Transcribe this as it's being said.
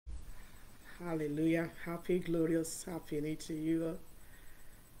Hallelujah. Happy, glorious, happy day to you.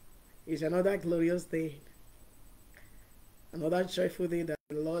 It's another glorious day, another joyful day that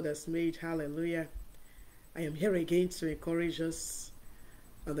the Lord has made. Hallelujah. I am here again to encourage us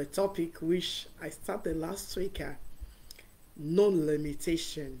on the topic which I started last week, no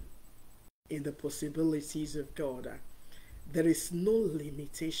limitation in the possibilities of God. There is no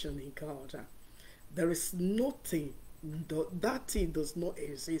limitation in God. There is nothing, that thing does not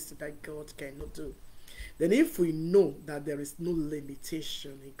exist that God cannot do. Then if we know that there is no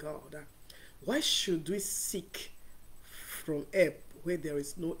limitation in God, why should we seek from help where there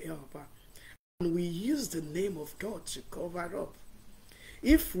is no help? And we use the name of God to cover up.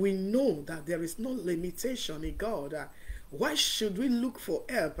 If we know that there is no limitation in God, why should we look for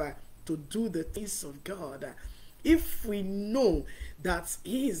help to do the things of God? If we know that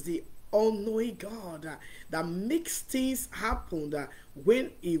He is the all-knowing God that makes things happen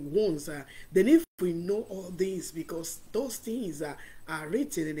when He wants, then if we know all these, because those things are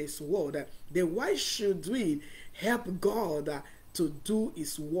written in His word, then why should we help God to do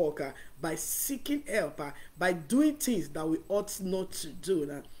His work by seeking help, by doing things that we ought not to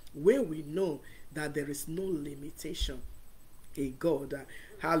do, where we know that there is no limitation in God?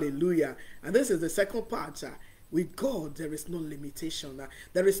 Hallelujah. And this is the second part. With God, there is no limitation.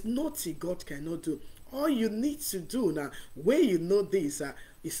 There is nothing God cannot do. All you need to do now, when you know this,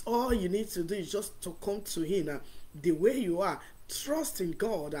 is all you need to do is just to come to Him the way you are, trust in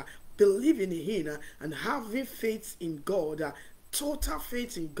God, believing in Him, and having faith in God, total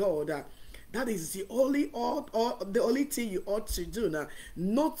faith in God. That is the only thing you ought to do now.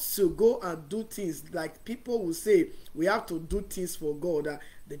 Not to go and do things like people will say, we have to do things for God.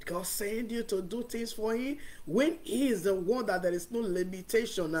 Did God send you to do things for Him? When He is the one that there is no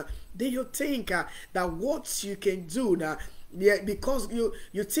limitation, then you think that what you can do now, because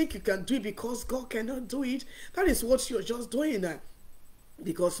you think you can do it because God cannot do it. That is what you're just doing.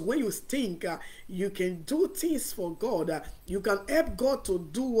 Because when you think you can do things for God, you can help God to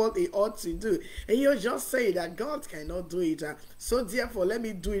do what He ought to do, and you just say that God cannot do it, so therefore let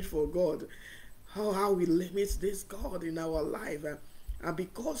me do it for God. How we limit this God in our life, and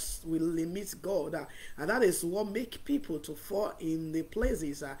because we limit God, and that is what makes people to fall in the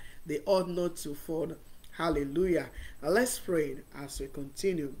places they ought not to fall. Hallelujah. Let's pray as we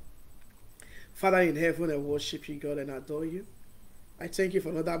continue. Father in heaven, I worship you, God, and adore you. I thank you for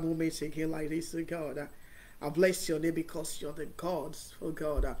another moment again like this, God. I bless your name because you're the God, oh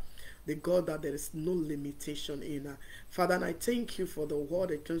God, the God that there is no limitation in. Father, and I thank you for the word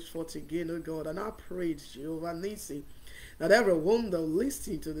that comes forth again, oh God, and I pray, Jehovah Nissi, that everyone that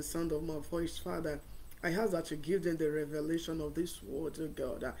listening to the sound of my voice, Father, I ask that you give them the revelation of this word, oh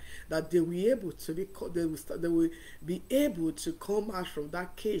God, that they will be able to they will be able to come out from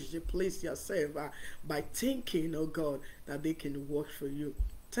that cage they place yourself by thinking, oh God, that they can work for you.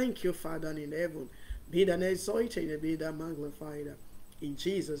 Thank you, Father in heaven. Be thou exalted and be thou magnified. In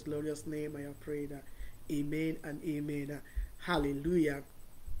Jesus' glorious name I have prayed. Amen and amen. Hallelujah.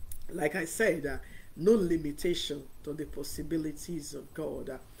 Like I said, no limitation to the possibilities of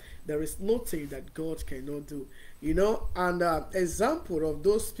God. There is nothing that God cannot do, and example of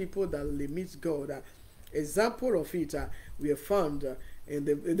those people that limit God, example of it we have found in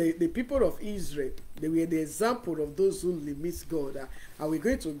the people of Israel. They were the example of those who limit God, and we're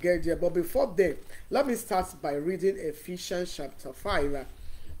going to get there. But before then, let me start by reading Ephesians chapter 5.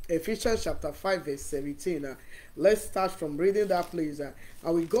 Ephesians chapter 5 verse 17. Let's start from reading that place,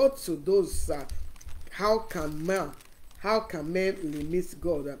 and we go to those how can men limit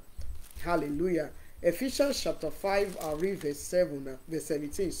God? Hallelujah. Ephesians chapter 5, I'll read verse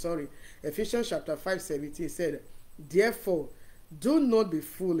 17, sorry. Ephesians chapter 5, 17 said, therefore, do not be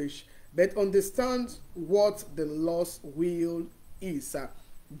foolish, but understand what the Lord's will is.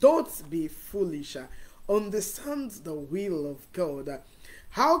 Don't be foolish. Understand the will of God.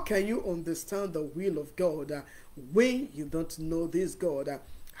 How can you understand the will of God when you don't know this God?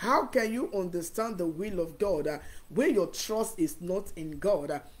 How can you understand the will of God when your trust is not in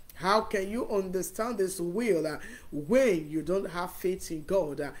God? How can you understand this will when you don't have faith in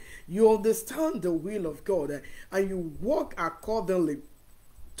God? You understand the will of God and you walk accordingly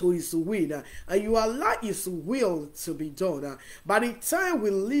to His will, and you allow His will to be done. By the time we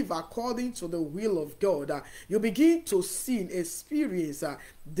live according to the will of God, you begin to see and experience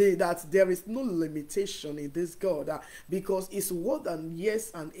that there is no limitation in this God, because His word and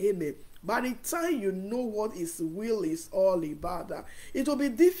yes and amen. By the time you know what His will is all about, it will be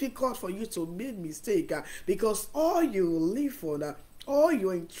difficult for you to make mistake, because all you live for, all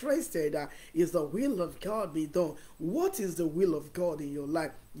you're interested is the will of God be done. What is the will of God in your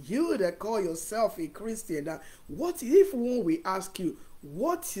life? You that call yourself a Christian, what if one will ask you,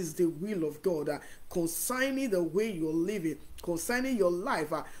 what is the will of God concerning the way you're living, concerning your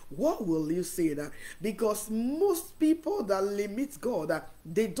life? What will you say? Because most people that limit God,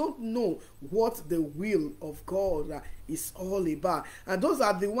 they don't know what the will of God is all about. And those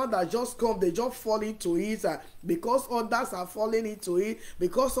are the ones that just come, they just fall into it because others are falling into it,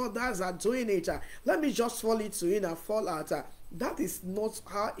 because others are doing it. Let me just fall into it and fall out. That is not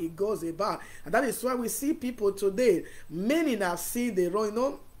how it goes about. And that is why we see people today, many have seen the wrong. You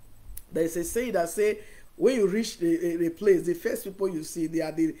know, there's a saying that say, when you reach the place, the first people you see, they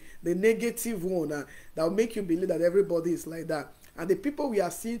are the negative one that will make you believe that everybody is like that. And the people we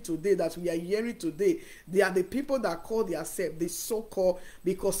are seeing today, that we are hearing today, they are the people that call themselves the so-called,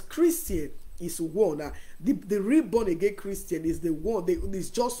 because Christian is one. The reborn again Christian is the one. Is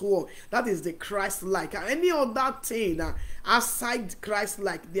just one. That is the Christ-like. Any other thing outside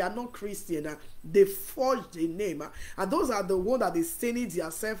Christ-like, they are not Christian. They forged a name, and those are the ones that they staining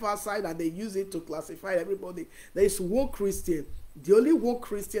themselves outside, and they use it to classify everybody. There is one Christian. The only one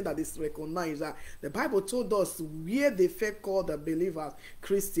Christian that is recognized. The Bible told us where they first called the believers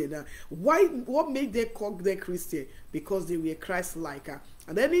Christian. Why? What made them call them Christian? Because they were Christ-like.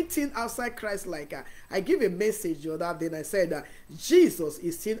 And anything outside Christ-like, I give a message the other day, and I said Jesus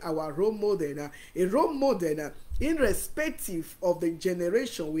is still our role model. A role model, irrespective of the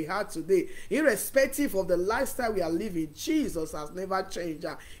generation we have today, irrespective of the lifestyle we are living, Jesus has never changed.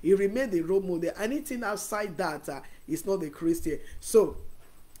 He remained a role model. Anything outside that is not a Christian. So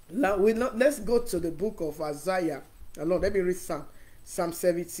now let's go to the book of Isaiah. Lord, let me read Psalm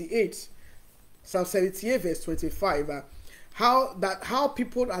 78. Psalm 78 verse 25. How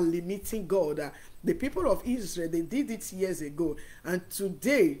people are limiting God. The people of Israel, they did it years ago, and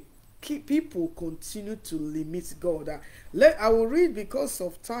today people continue to limit God. I will read, because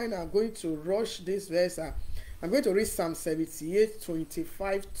of time I'm going to rush this verse. I'm going to read Psalm 78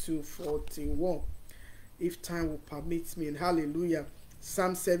 25 to 41, if time will permit me. And hallelujah.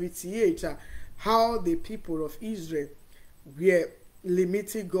 Psalm 78, how the people of Israel were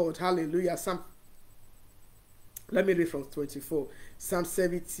limiting God. Hallelujah. Let me read from 24. Psalm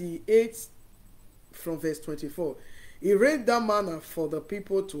 78 from verse 24. He rained down manna for the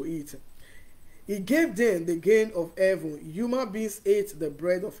people to eat. He gave them the gain of heaven. Human beings ate the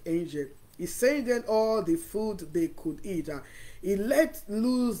bread of angels. He sent them all the food they could eat. He let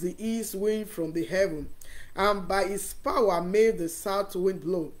loose the east wind from the heaven, and by his power made the south wind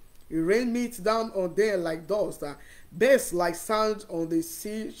blow. He rained meat down on them like dust, birds like sand on the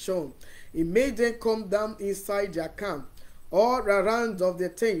seashore. He made them come down inside their camp, all around of their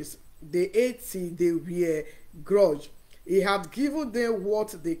tents. They ate till they were grudge. He had given them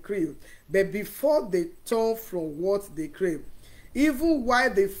what they craved, but before they turned from what they craved, even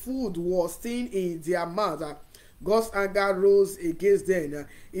while the food was still in their mouth, God's anger rose against them.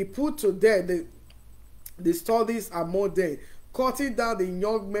 He put to death the studies among them, cutting down the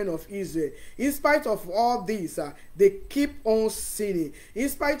young men of Israel. In spite of all this, they keep on sinning. In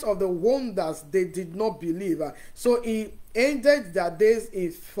spite of the wonders, they did not believe. So he ended their days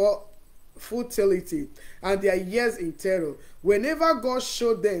in futility and their years in terror. Whenever God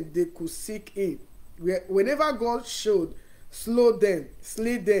showed them, they could seek him. Whenever God slay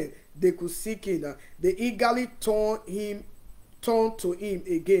them, they could seek him. They eagerly turned to him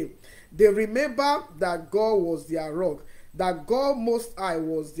again. They remember that God was their rock, that God Most High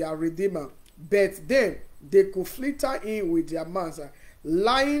was their Redeemer. But then they could flatter him with their mouths,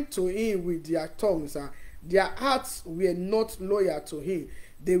 lying to him with their tongues. Their hearts were not loyal to him.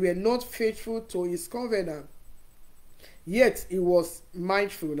 They were not faithful to his covenant. Yet he was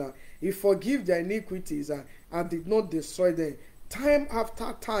mindful. He forgave their iniquities and did not destroy them. Time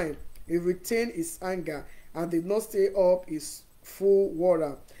after time, he retained his anger and did not stay up his full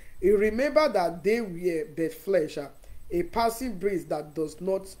water. He remembered that they were but flesh, a passing breeze that does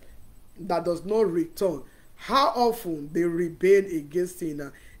not return. How often they rebelled against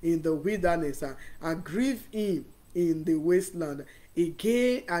him in the wilderness and grieved him in the wasteland.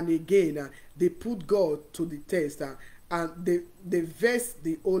 Again and again they put God to the test, and they vexed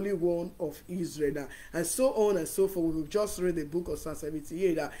the Holy One of Israel, and so on and so forth. We've just read the book of Psalm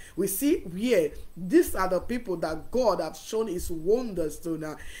 78. We see where these are the people that God has shown his wonders to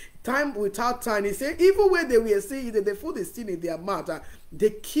now. Time without time. He said, even when they were saying that the food is still in their mouth,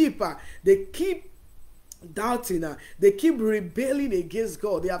 they keep doubting, they keep rebelling against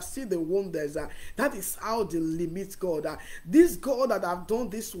God. They have seen the wonders. That is how they limit God. This God that have done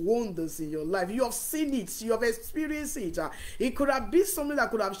these wonders in your life, you have seen it, you have experienced it. It could have been something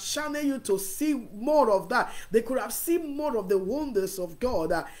that could have channeled you to see more of that. They could have seen more of the wonders of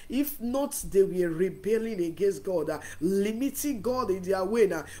God. If not, they were rebelling against God, limiting God in their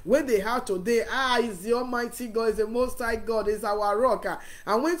way. When they have today, is the Almighty God, is the Most High God, is our rock.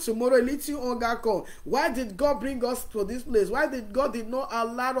 And when tomorrow a little hunger come, why did God bring us to this place? Why did God not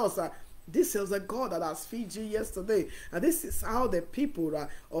allow us? This is a God that has fed you yesterday. And this is how the people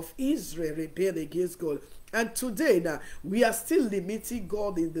of Israel rebelled against God. And today, we are still limiting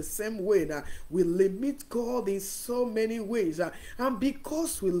God in the same way. We limit God in so many ways. And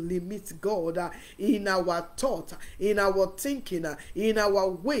because we limit God in our thought, in our thinking, in our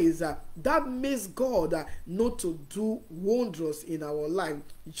ways, that makes God not to do wonders in our life.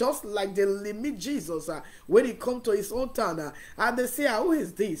 Just like they limit Jesus when he come to his own town. And they say, who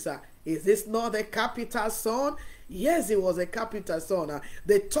is this? Is this not the carpenter's son? Yes, he was a carpenter's son.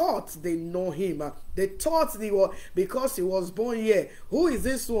 They thought they know him. They thought they were, because he was born here. Who is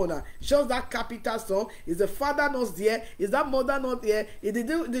this one? Just that carpenter's son. Is the father not there? Is that mother not there?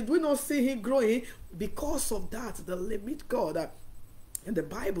 Did we not see him growing? Because of that, they limit God. And the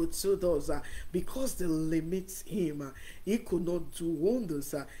Bible told us because they limit him, he could not do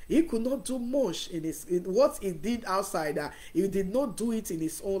wonders. He could not do much in what he did outside. He did not do it in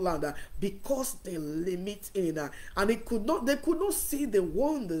his own land because they limit him. And they could not see the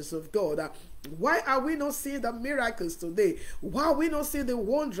wonders of God. Why are we not seeing the miracles today? Why are we not seeing the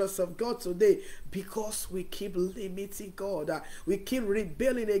wonders of God today? Because we keep limiting God. We keep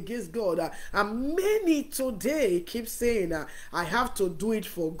rebelling against God. And many today keep saying, I have to do it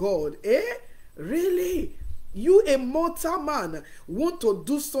for God. Really? You, a mortal man, want to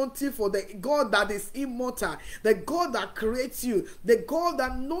do something for the God that is immortal, the God that creates you, the God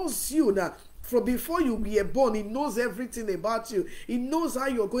that knows you now. From before you were born, he knows everything about you. He knows how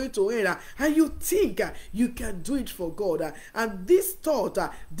you're going to end. And you think you can do it for God. And this thought,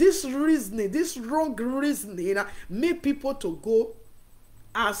 this reasoning, this wrong reasoning, make people to go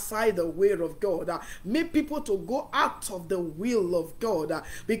outside the way of God. Make people to go out of the will of God.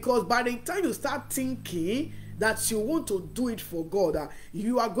 Because by the time you start thinking that you want to do it for God,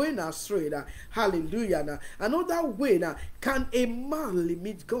 you are going astray. Hallelujah. Another way, can a man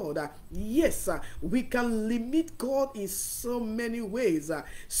limit God? Yes, we can limit God in so many ways.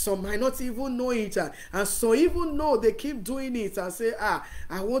 Some might not even know it, and some even know they keep doing it and say,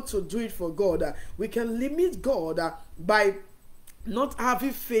 I want to do it for God. We can limit God by not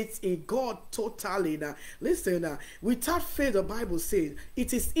having faith in God totally. Listen, without faith, the Bible says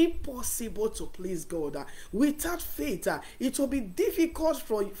it is impossible to please God. Without faith, it will be difficult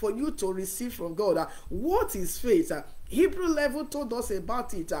for you to receive from God. What is faith? Hebrew level told us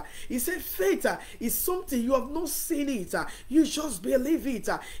about it. He said faith is something you have not seen it. You just believe it.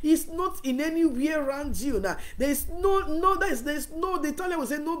 It's not in anywhere around you. There is the Italian will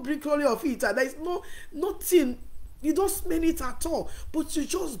say no bricolage of it. There is nothing. You don't smell it at all, but you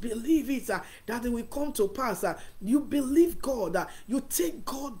just believe it, that it will come to pass. You believe God. You take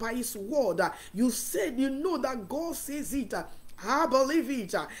God by his word. You said, you know that God says it. I believe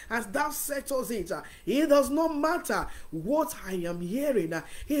it, as that settles it. It does not matter what I am hearing.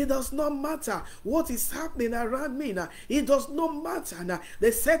 It does not matter what is happening around me. It does not matter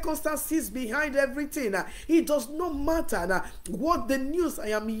the circumstances behind everything. It does not matter what the news I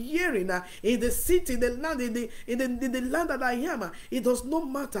am hearing in the city, the land, in the land that I am. It does not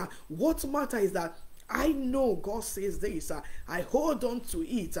matter. What matters is that I know God says this. I hold on to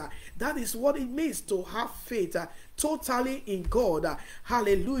it. That is what it means to have faith totally in God.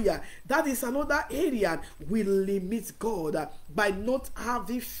 Hallelujah. That is another area we limit God by not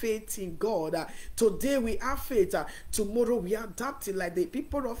having faith in God. Today we have faith. Tomorrow we are adapting like the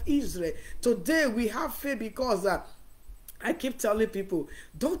people of Israel. Today we have faith because I keep telling people,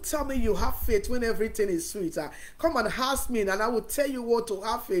 don't tell me you have faith when everything is sweet. Come and ask me and I will tell you what to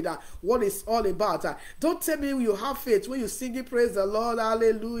have faith, what it's all about. Don't tell me you have faith when you sing it, praise the Lord,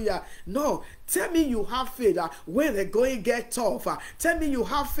 hallelujah. No, tell me you have faith when the going get tough. Tell me you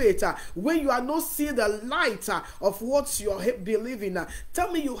have faith when you are not seeing the light of what you are believing.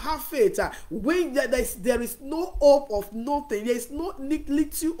 Tell me you have faith when there is no hope of nothing. There is no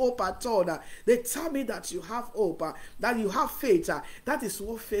little hope at all. They tell me that you have hope, that you have faith. That is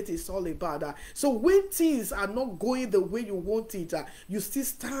what faith is all about. So when things are not going the way you want it, you still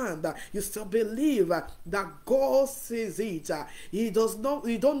stand. You still believe that God says it. He does not.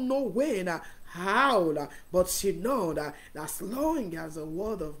 You don't know when. how, but you know that as long as the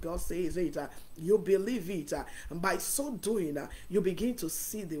word of God says it, you believe it, and by so doing, you begin to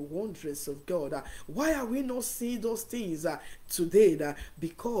see the wonders of God. Why are we not seeing those things today?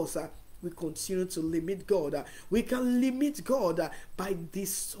 Because we continue to limit God. We can limit God by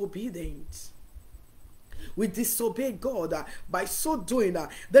disobedience. We disobey God. By so doing,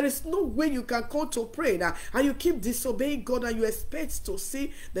 there is no way you can come to pray and you keep disobeying God and you expect to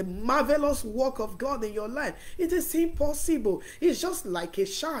see the marvelous work of God in your life. It is impossible. It's just like a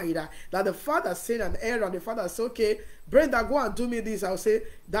child that the father said an error, and the father said, okay, Brenda, go and do me this. I'll say,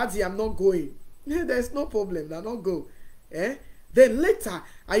 Daddy, I'm not going. There's no problem. I'll not go. Then later,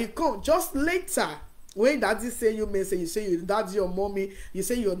 and you come just later, when daddy say you may say, you say daddy or mommy, you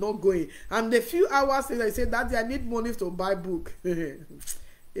say you're not going, and a few hours later you say, Daddy, I need money to buy book.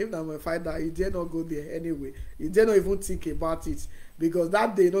 If I'm a fighter, you dare not go there anyway. You dare not even think about it, because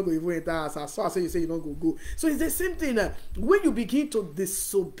that day you're not going to even enter house. As far as you say you're not going to go. So it's the same thing. When you begin to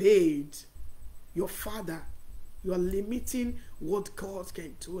disobey your father, you are limiting what God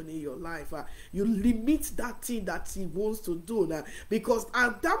can do in your life. You limit that thing that he wants to do. Because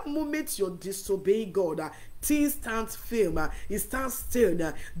at that moment you're disobeying God, things stand firm. It stands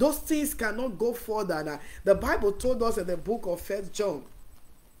still. Those things cannot go further. The Bible told us in the book of 1 John.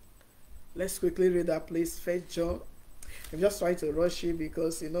 Let's quickly read that place, 1 John. I'm just trying to rush you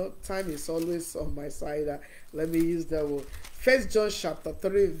because, time is always on my side. Let me use that word. 1 John chapter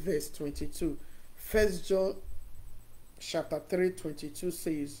 3 verse 22. 1 John chapter 3 22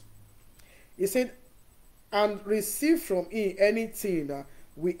 says, he said, and receive from him anything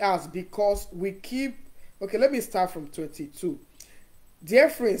we ask, because we keep. Okay, let me start from 22.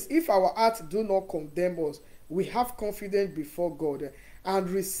 Dear friends, if our hearts do not condemn us, we have confidence before God, and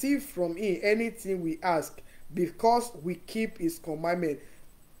receive from him anything we ask, because we keep his commandment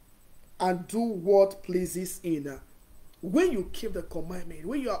and do what pleases him. When you keep the commandment,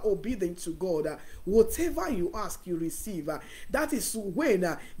 when you are obedient to God, whatever you ask, you receive. That is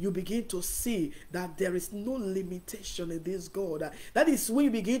when you begin to see that there is no limitation in this God. That is when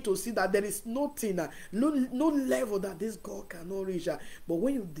you begin to see that there is nothing, no level that this God cannot reach. But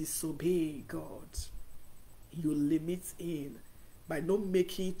when you disobey God, you limit him by not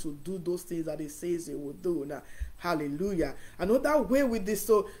making to do those things that he says he will do. Hallelujah. Another way we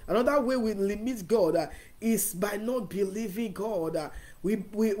limit God is by not believing God. We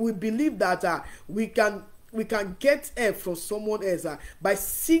believe that we can get help from someone else by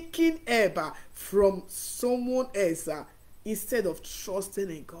seeking help from someone else instead of trusting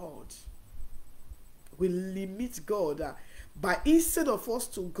in God. We limit God by, instead of us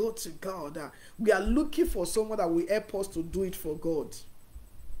to go to God, we are looking for someone that will help us to do it for God.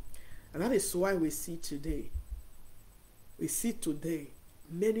 And that is why we see today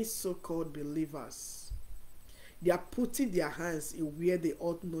many so-called believers, they are putting their hands in where they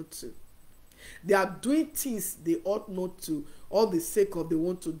ought not to. They are doing things they ought not to, all the sake of they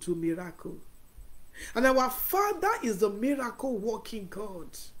want to do miracle. And our Father is the miracle working God.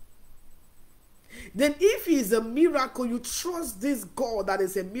 Then if he is a miracle, you trust this God that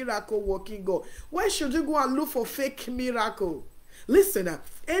is a miracle working God. Why should you go and look for fake miracle? Listen,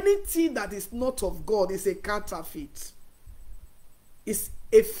 anything that is not of God is a counterfeit. It's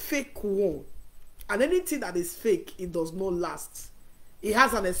a fake one. And anything that is fake, it does not last. It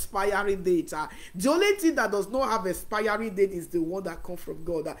has an expiring date. The only thing that does not have expiring date is the one that comes from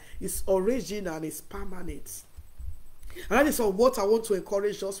God. It's original and it's permanent. And that is what I want to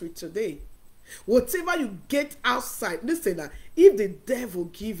encourage us with today. Whatever you get outside, listen, if the devil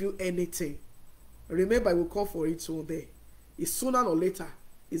give you anything, remember, he will come for it one day. It's sooner or later,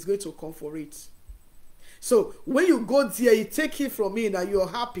 he's going to come for it. So when you go there, you take it from me now, you're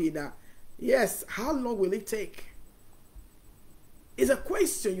happy now. Yes, how long will it take? It's a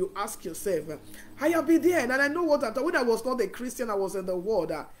question you ask yourself. I have been there, and I know what I thought. When I was not a Christian, I was in the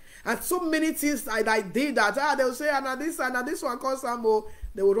world. And so many things I did that, they'll say, and this one costs some more.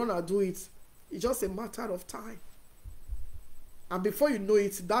 They will run and do it. It's just a matter of time. And before you know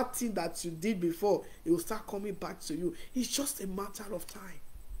it, that thing that you did before, it will start coming back to you. It's just a matter of time.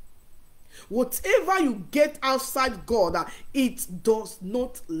 Whatever you get outside God, it does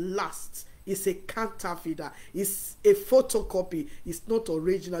not last. It's a counterfeit. It's a photocopy. It's not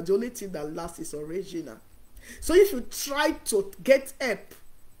original. The only thing that lasts is original. So if you try to get help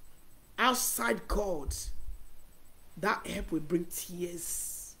outside God, that help will bring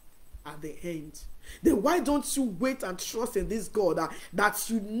tears at the end. Then why don't you wait and trust in this God that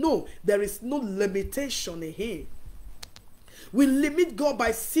you know there is no limitation in him? We limit God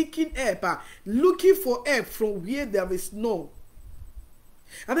by seeking help, looking for help from where there is none.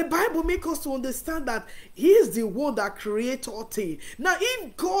 And the Bible makes us to understand that he is the one that creates all things. Now,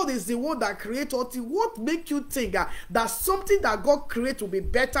 if God is the one that creates all things, what makes you think that something that God creates will be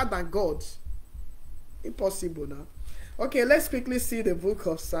better than God? Impossible now. Okay, let's quickly see the book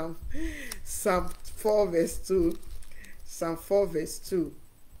of Psalm 4 verse 2. Psalm 4 verse 2.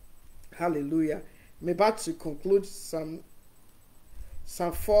 Hallelujah. I'm about to conclude. Psalm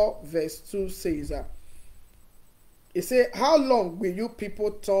 4 verse 2 says, it says, how long will you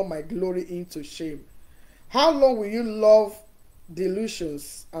people turn my glory into shame? How long will you love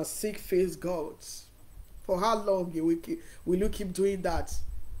delusions and seek false gods? For how long will you keep doing that?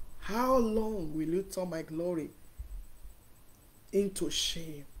 How long will you turn my glory into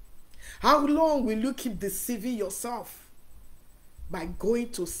shame? How long will you keep deceiving yourself by going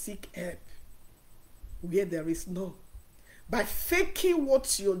to seek help where there is none? By faking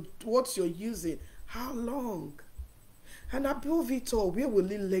what you're using? How long? And above it all, where will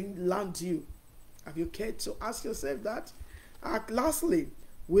it land you? Have you cared to ask yourself that? Lastly,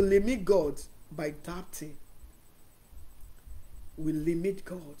 we limit God by doubting. We limit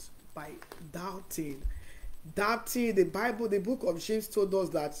God by doubting. Doubting, the Bible, the book of James told us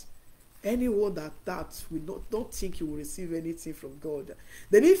that anyone that doubts will not think he will receive anything from God.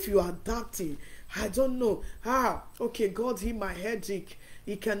 Then if you are doubting, I don't know, okay, God heal my headache,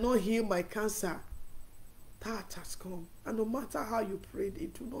 he cannot heal my cancer. That has come, and no matter how you prayed,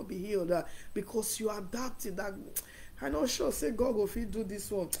 it will not be healed, because you are doubting that I'm not sure, say God will do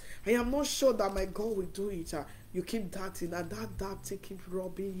this one. I am not sure that my God will do it. You keep doubting, and that doubting keeps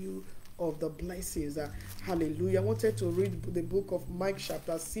robbing you of the blessings. Hallelujah. I wanted to read the book of Mark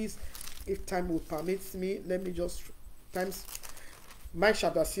chapter 6, if time will permit me. Let me just Mark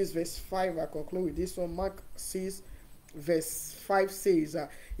chapter 6 verse 5. I conclude with this one. Mark 6 verse 5 says,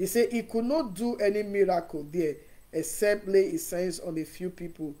 he said he could not do any miracle there except lay his hands on a few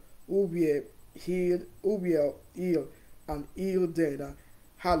people who were ill and healed them.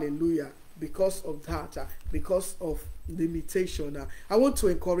 Hallelujah. Because of that, because of limitation, I want to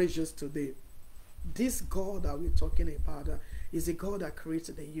encourage us today. This God that we're talking about is the God that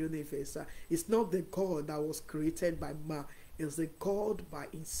created the universe. It's not the God that was created by man. It's the God by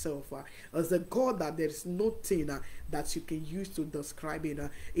himself. It's the God that there is nothing that you can use to describe it.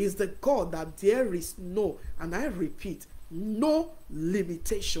 It's the God that there is no, and I repeat, no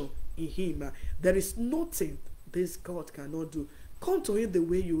limitation in him. There is nothing this God cannot do. Come to him the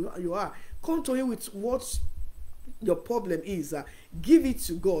way you are. Come to him with what your problem is. Give it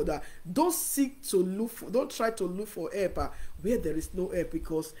to God. Don't try to look for help where there is no help,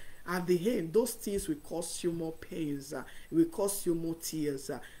 because at the end, those things will cause you more pains. It will cause you more tears.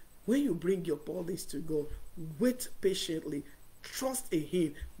 When you bring your burdens to God, wait patiently, trust in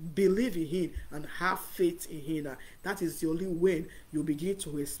him, believe in him, and have faith in him. That is the only way you begin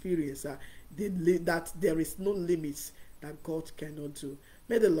to experience that there is no limits that God cannot do.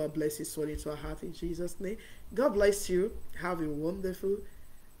 May the Lord bless his soul into our heart in Jesus' name. God bless you. Have a wonderful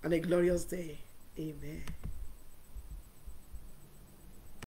and a glorious day. Amen.